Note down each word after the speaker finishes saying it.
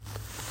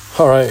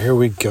All right, here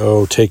we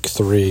go. Take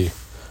 3.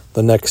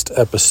 The next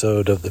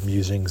episode of the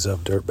Musings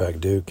of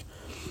Dirtbag Duke.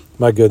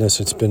 My goodness,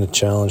 it's been a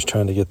challenge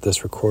trying to get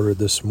this recorded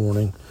this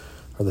morning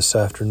or this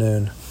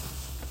afternoon.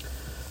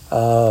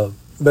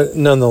 But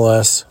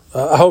nonetheless,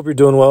 I hope you're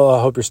doing well.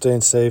 I hope you're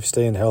staying safe,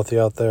 staying healthy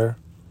out there.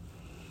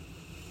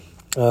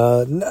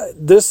 I'll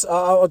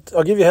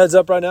give you a heads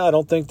up right now. I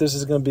don't think this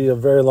is going to be a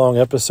very long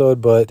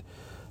episode, but,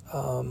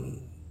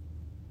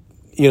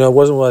 it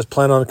wasn't what I was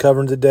planning on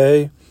covering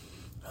today.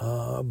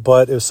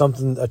 But it was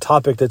a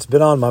topic that's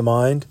been on my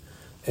mind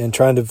and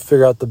trying to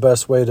figure out the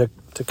best way to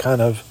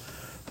kind of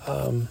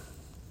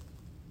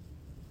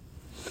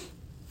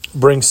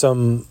bring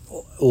some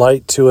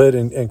light to it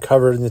and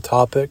cover it in the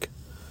topic.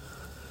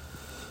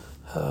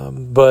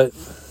 But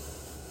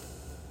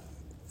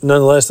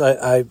nonetheless,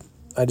 I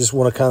just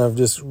want to kind of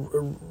just,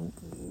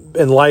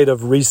 in light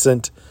of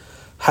recent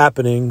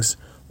happenings,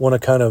 want to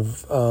kind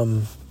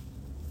of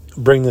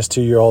bring this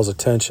to your all's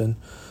attention.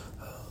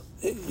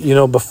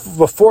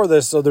 Before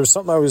this, so there's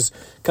something I was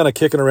kind of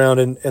kicking around,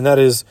 and that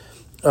is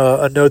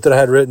a note that I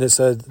had written. It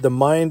said, the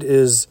mind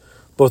is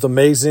both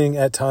amazing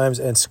at times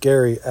and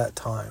scary at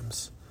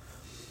times.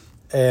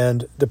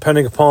 And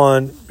depending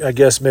upon, I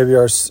guess, maybe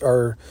our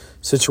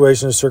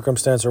situation or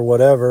circumstance or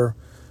whatever,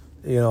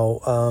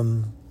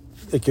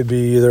 it could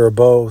be either or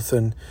both.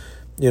 And,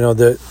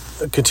 that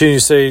continue to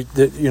say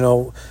that,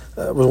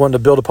 was wanting to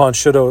build upon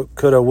shoulda,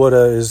 coulda,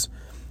 woulda is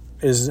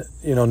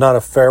not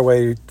a fair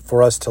way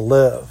for us to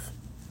live.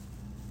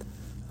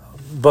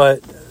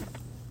 But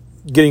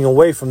getting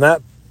away from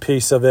that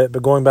piece of it,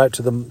 but going back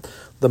to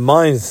the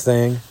mind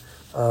thing,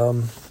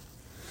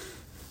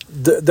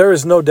 there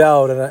is no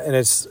doubt, and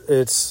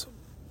it's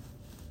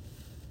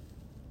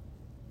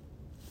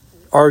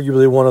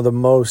arguably one of the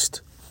most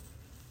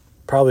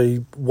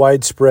probably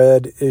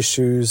widespread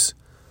issues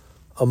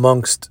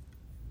amongst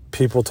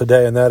people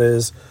today, and that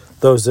is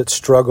those that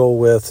struggle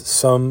with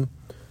some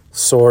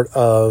sort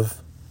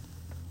of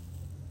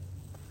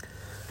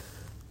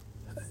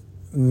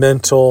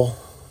mental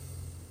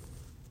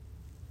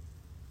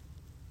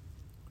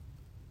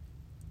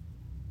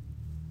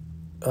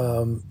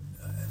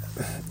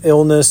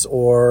illness,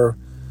 or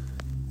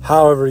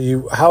however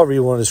you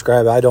want to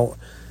describe it.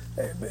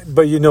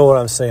 But you know what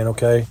I'm saying,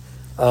 okay?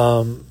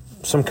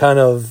 Some kind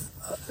of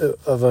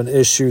an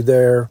issue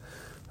there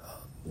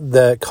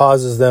that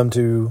causes them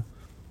to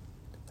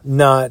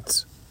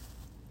not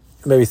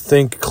maybe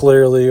think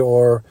clearly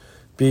or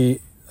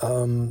be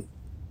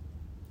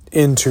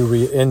in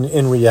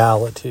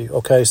reality.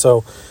 Okay,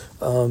 so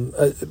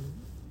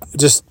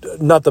just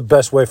not the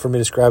best way for me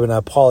to describe it, and I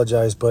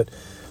apologize, but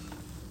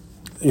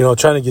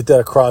trying to get that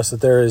across, that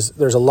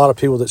there's a lot of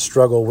people that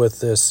struggle with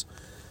this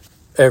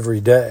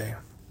every day,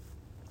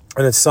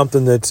 and it's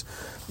something that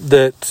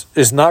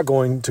is not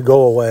going to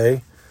go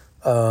away,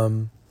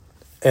 and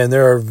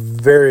there are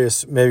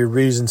various maybe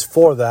reasons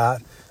for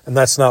that, and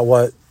that's not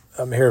what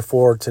I'm here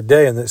for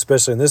today, and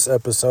especially in this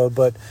episode.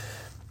 But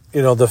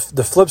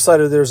the flip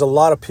side of there's a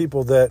lot of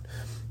people that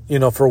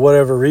for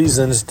whatever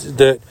reasons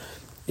that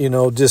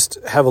just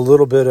have a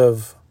little bit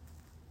of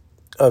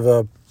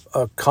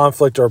a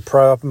conflict or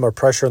problem or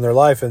pressure in their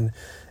life, and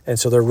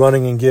so they're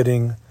running and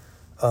getting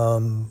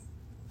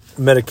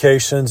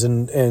medications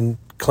and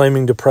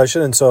claiming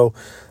depression, and so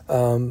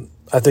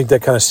I think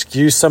that kind of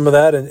skews some of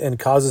that and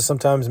causes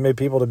sometimes maybe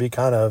people to be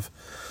kind of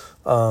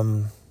a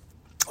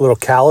little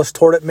callous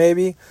toward it,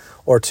 maybe,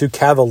 or too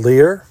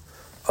cavalier.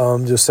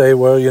 Just say,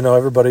 well,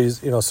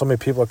 everybody's, so many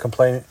people are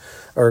complaining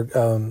or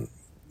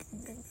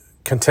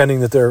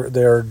contending that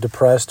they're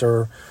depressed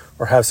or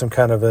have some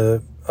kind of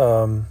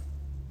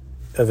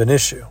an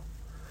issue.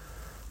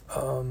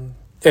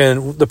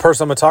 And the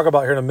person I'm going to talk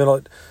about here in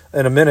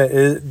a minute,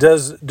 it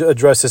does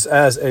address this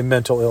as a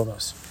mental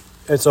illness.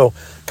 And so,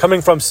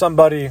 coming from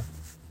somebody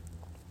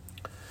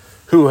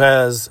who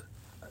has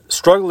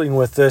struggling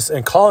with this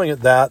and calling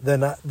it that,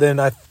 then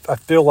I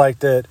feel like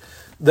that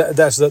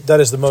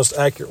is the most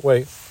accurate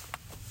way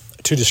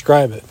to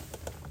describe it.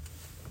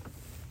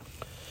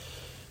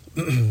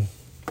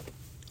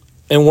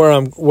 And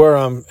where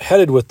I'm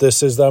headed with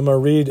this is that I'm going to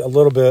read a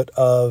little bit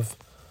of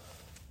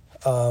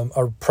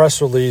a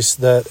press release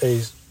that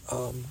a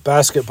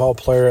basketball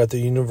player at the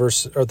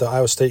university, or the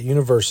Iowa State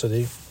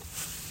University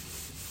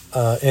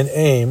in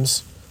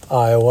Ames,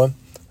 Iowa,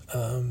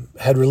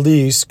 had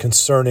released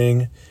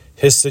concerning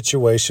his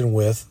situation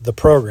with the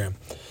program.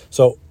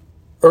 So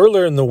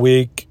earlier in the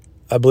week,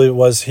 I believe it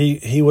was,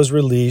 he was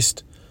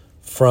released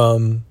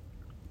from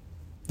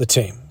the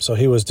team. So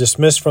he was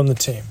dismissed from the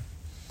team.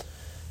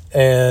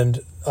 And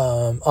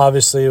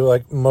obviously,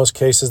 like most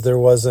cases, there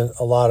wasn't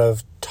a lot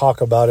of talk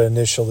about it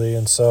initially.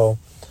 And so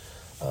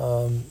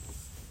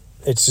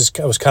it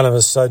was kind of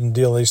a sudden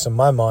deal, at least in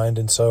my mind.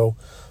 And so,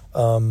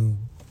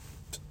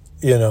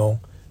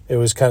 it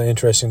was kind of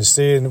interesting to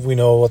see. And we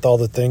know with all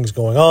the things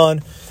going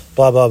on,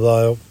 blah, blah,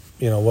 blah,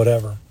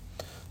 whatever.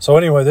 So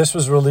anyway, this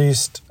was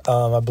released,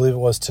 I believe it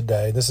was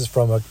today. This is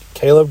from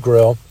Caleb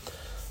Grill,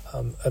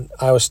 an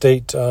Iowa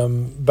State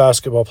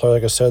basketball player,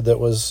 like I said, that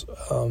was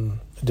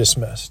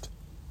dismissed.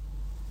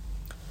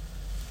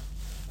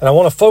 And I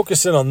want to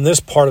focus in on this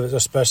part of it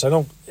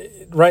especially.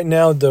 Right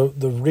now, the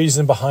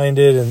reason behind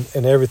it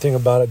and everything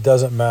about it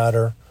doesn't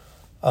matter.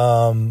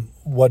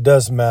 What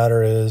does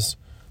matter is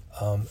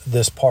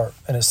this part.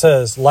 And it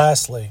says,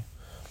 lastly,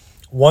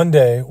 one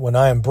day when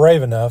I am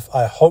brave enough,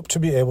 I hope to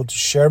be able to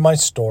share my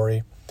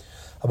story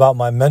about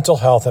my mental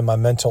health and my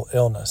mental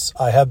illness.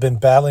 I have been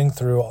battling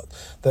through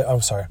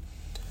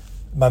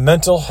my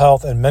mental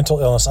health and mental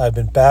illness I've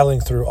been battling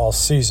through all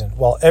season.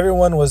 While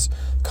everyone was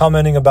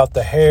commenting about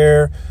the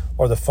hair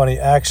or the funny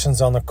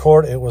actions on the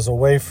court, it was a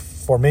way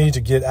for me to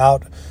get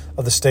out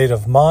of that state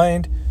of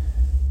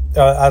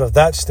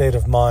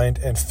mind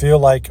and feel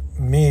like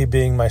me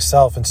being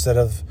myself instead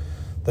of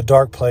the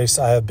dark place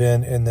I have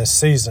been in this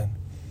season.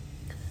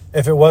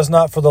 If it was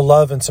not for the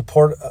love and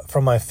support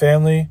from my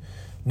family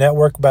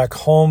network back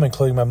home,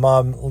 including my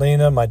mom,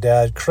 Lena, my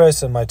dad,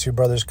 Chris, and my two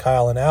brothers,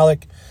 Kyle and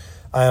Alec,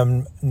 I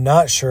am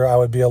not sure I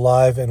would be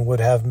alive and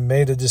would have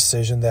made a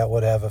decision that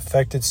would have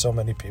affected so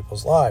many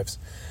people's lives.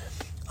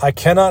 I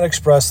cannot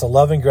express the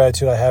love and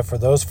gratitude I have for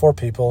those 4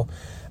 people,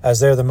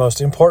 as they are the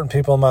most important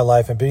people in my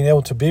life, and being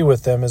able to be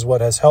with them is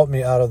what has helped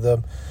me out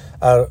the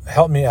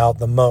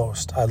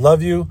most. I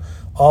love you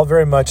all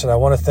very much, and I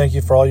want to thank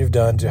you for all you've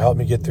done to help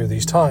me get through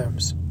these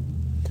times.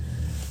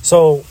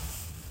 So,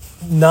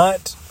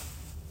 not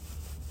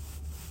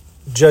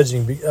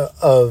judging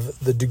of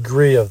the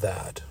degree of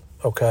that,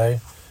 okay?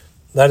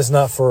 That is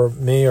not for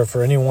me or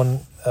for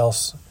anyone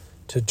else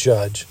to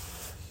judge.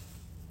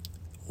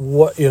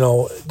 What,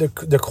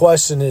 the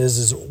question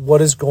is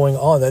what is going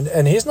on?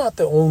 And he's not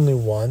the only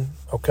one,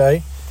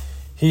 okay?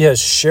 He has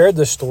shared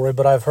this story,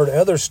 but I've heard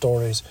other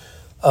stories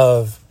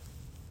of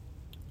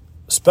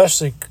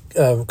especially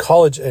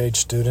college-age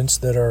students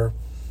that are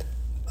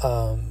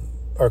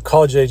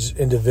college-age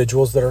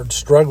individuals that are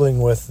struggling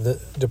with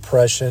the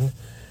depression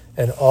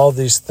and all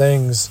these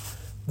things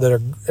that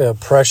are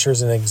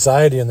pressures and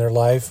anxiety in their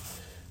life.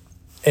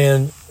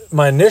 And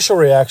my initial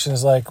reaction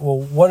is like,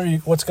 well,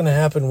 what's going to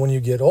happen when you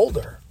get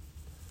older?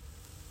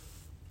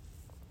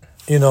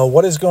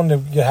 What is going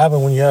to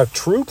happen when you have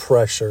true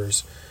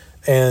pressures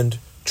and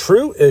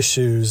true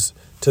issues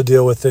to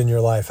deal with in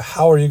your life?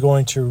 How are you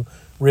going to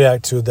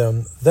react to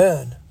them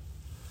then?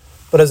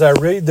 But as I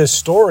read this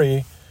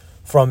story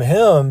from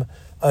him,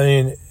 I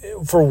mean,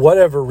 for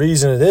whatever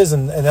reason it is,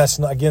 and that's,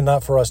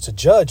 not for us to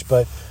judge,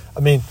 but, I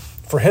mean,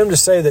 for him to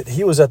say that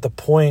he was at the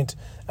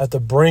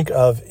brink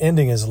of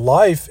ending his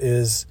life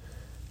is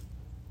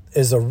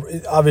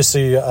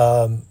obviously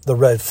the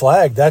red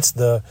flag. That's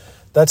the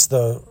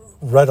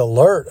red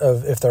alert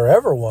of if there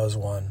ever was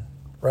one,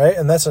 right?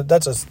 And that's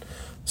a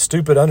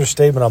stupid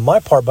understatement on my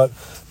part,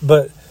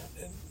 but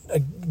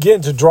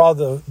again, to draw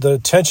the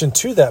attention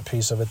to that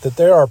piece of it, that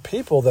there are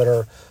people that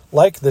are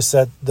like this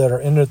that are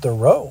in at the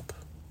rope.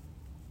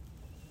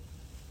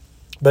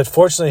 But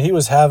fortunately, he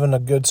was having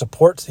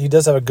he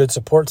does have a good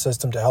support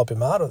system to help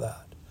him out of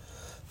that.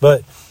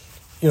 But,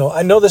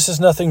 I know this is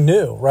nothing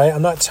new, right?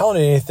 I'm not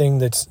telling you anything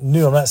that's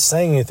new. I'm not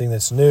saying anything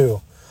that's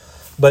new.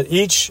 But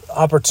each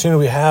opportunity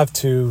we have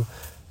to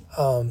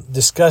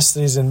discuss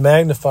these and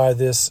magnify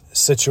these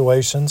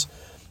situations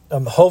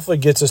hopefully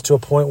gets us to a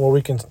point where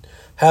we can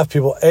have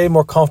people, A,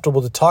 more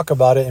comfortable to talk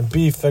about it, and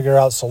B, figure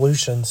out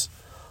solutions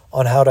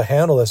on how to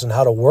handle this and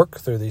how to work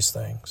through these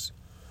things.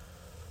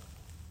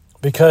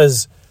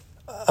 Because,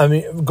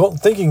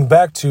 thinking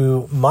back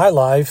to my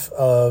life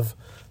of,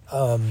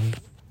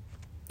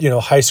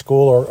 high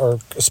school or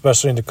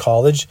especially into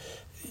college,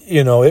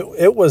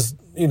 it was,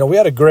 we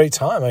had a great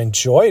time. I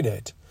enjoyed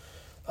it.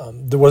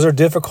 Was there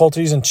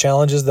difficulties and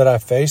challenges that I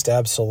faced?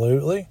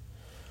 Absolutely.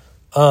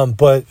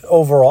 But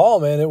overall,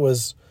 man, it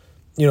was,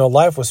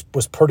 life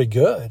was pretty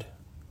good.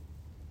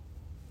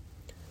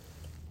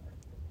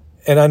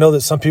 And I know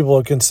that some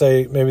people can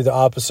say maybe the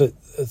opposite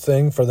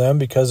thing for them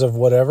because of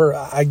whatever.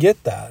 I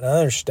get that. I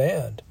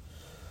understand.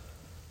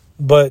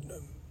 But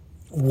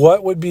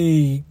what would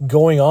be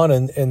going on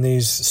in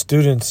these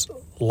students'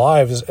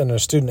 lives, and a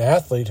student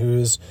athlete who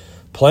is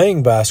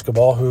playing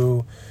basketball,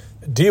 who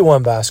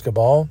D1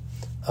 basketball,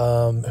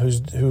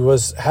 who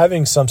was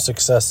having some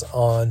success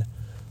on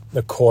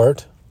the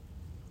court?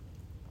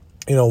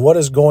 What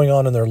is going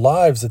on in their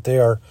lives that they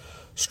are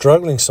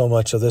struggling so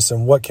much of this,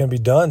 and what can be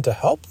done to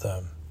help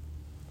them?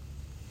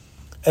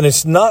 And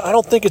I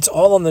don't think it's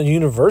all on the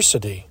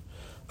university.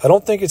 I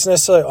don't think it's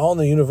necessarily all on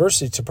the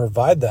university to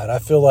provide that. I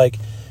feel like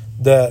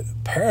that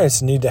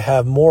parents need to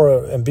have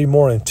more and be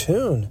more in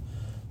tune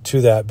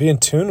to that, be in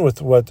tune with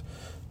what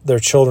their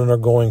children are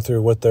going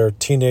through, what their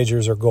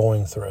teenagers are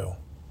going through,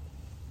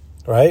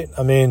 right?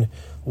 I mean,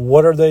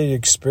 what are they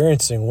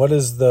experiencing? What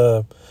is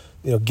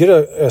get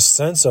a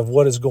sense of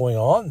what is going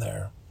on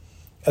there.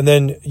 And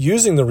then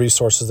using the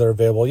resources that are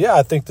available. Yeah,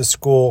 I think the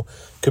school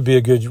could be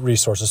a good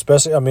resource,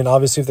 especially,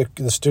 obviously, if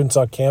the students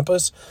on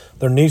campus,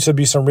 there needs to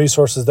be some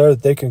resources there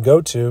that they can go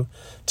to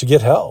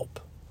get help.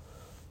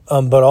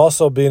 But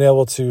also being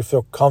able to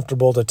feel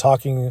comfortable to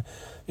talking,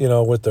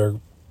 with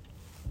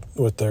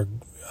their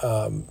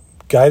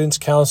guidance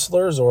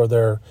counselors or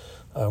their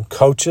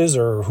coaches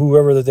or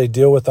whoever that they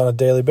deal with on a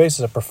daily basis,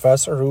 a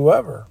professor,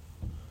 whoever.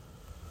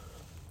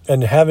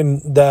 And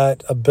having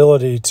that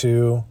ability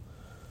to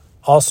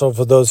also,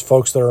 for those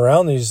folks that are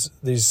around these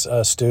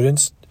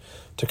students,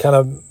 to kind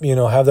of,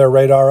 have their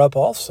radar up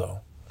also.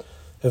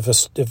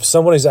 If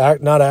somebody's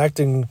not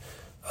acting,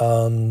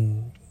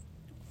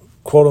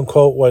 quote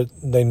unquote, what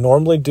they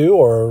normally do,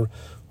 or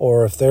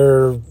if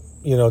they're,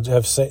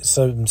 have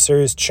some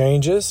serious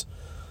changes,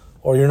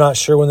 or you're not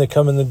sure when they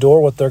come in the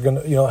door what they're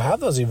going to, have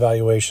those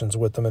evaluations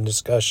with them and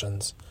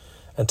discussions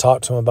and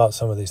talk to them about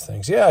some of these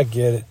things. Yeah, I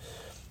get it.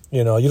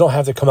 You don't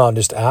have to come out and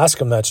just ask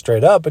them that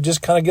straight up, but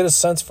just kind of get a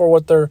sense for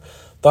what their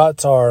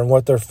thoughts are and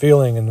what they're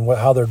feeling and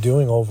how they're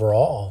doing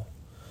overall.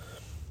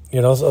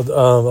 So,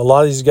 a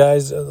lot of these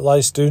guys, a lot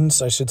of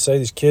students, I should say,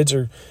 these kids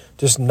are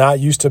just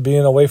not used to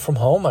being away from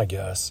home, I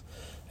guess,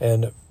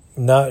 and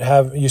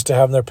not used to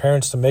having their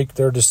parents to make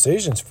their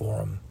decisions for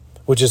them,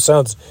 which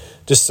sounds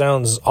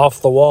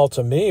off the wall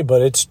to me,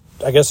 but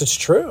I guess it's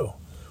true.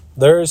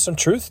 There is some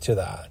truth to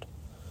that.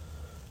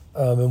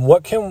 And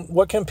what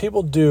can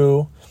people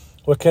do?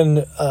 What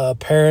can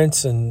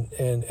parents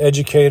and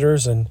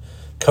educators and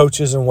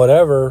coaches and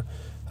whatever,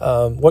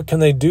 what can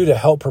they do to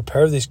help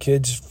prepare these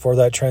kids for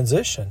that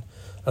transition?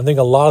 I think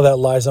a lot of that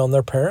lies on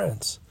their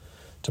parents,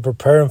 to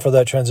prepare them for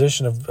that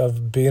transition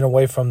of being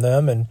away from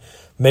them and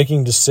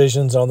making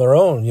decisions on their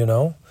own.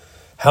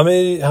 How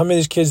many of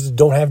these kids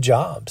don't have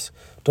jobs,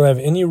 don't have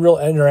any real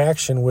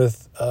interaction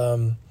with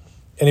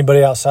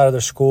anybody outside of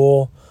their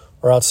school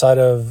or outside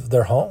of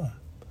their home?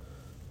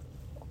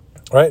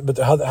 Right, but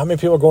how many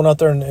people are going out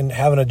there and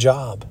having a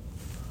job?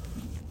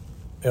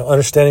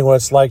 Understanding what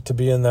it's like to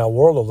be in that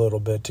world a little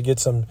bit, to get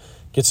some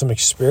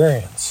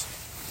experience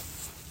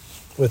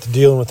with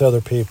dealing with other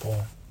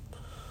people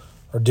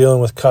or dealing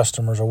with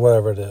customers or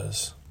whatever it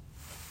is.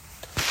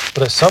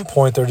 But at some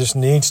point, there just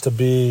needs to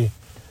be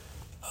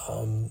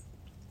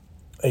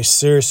a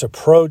serious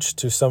approach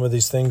to some of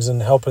these things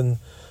and helping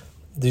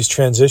these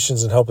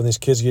transitions and helping these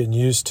kids getting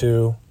used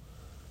to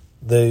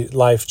the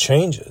life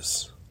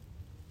changes.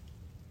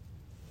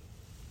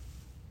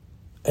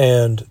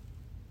 And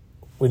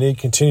we need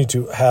to continue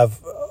to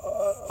have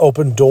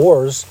open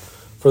doors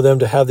for them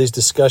to have these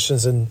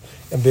discussions and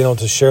being able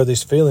to share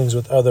these feelings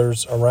with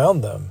others around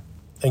them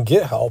and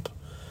get help.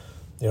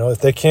 If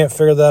they can't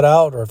figure that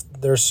out, or if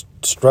they're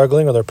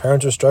struggling or their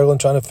parents are struggling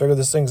trying to figure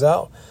these things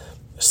out,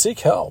 seek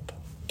help.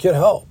 Get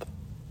help.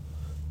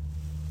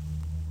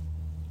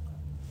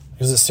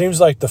 Because it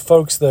seems like the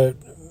folks that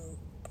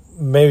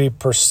maybe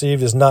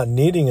perceived as not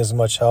needing as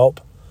much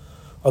help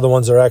are the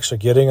ones that are actually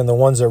getting, and the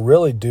ones that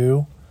really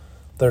do,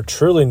 they're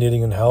truly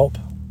needing help,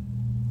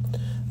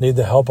 need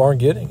the help,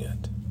 aren't getting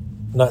it,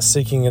 not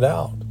seeking it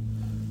out.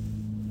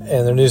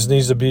 And there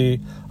needs to be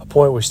a point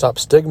where we stop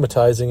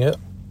stigmatizing it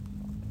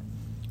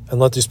and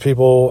let these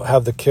people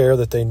have the care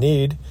that they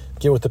need,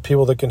 get with the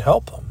people that can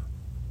help them.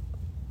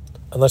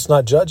 And let's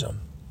not judge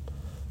them,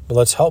 but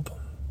let's help them.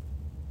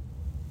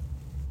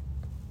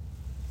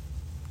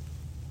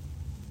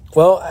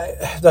 Well,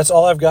 that's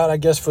all I've got, I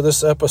guess, for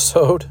this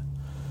episode.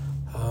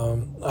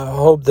 I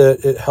hope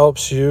that it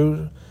helps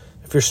you,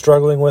 if you're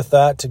struggling with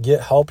that, to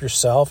get help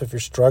yourself. If you're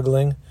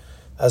struggling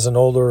as an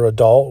older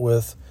adult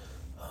with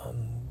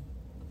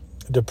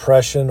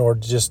depression, or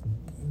just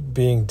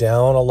being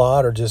down a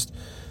lot, or just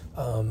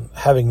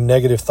having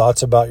negative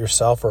thoughts about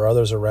yourself or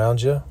others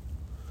around you,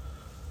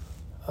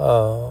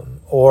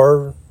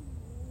 or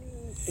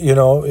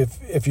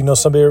if you know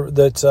somebody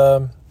that's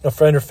a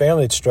friend or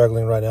family that's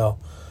struggling right now,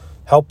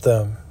 help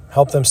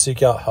them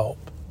seek out help.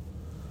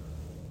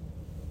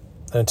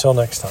 And until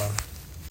next time.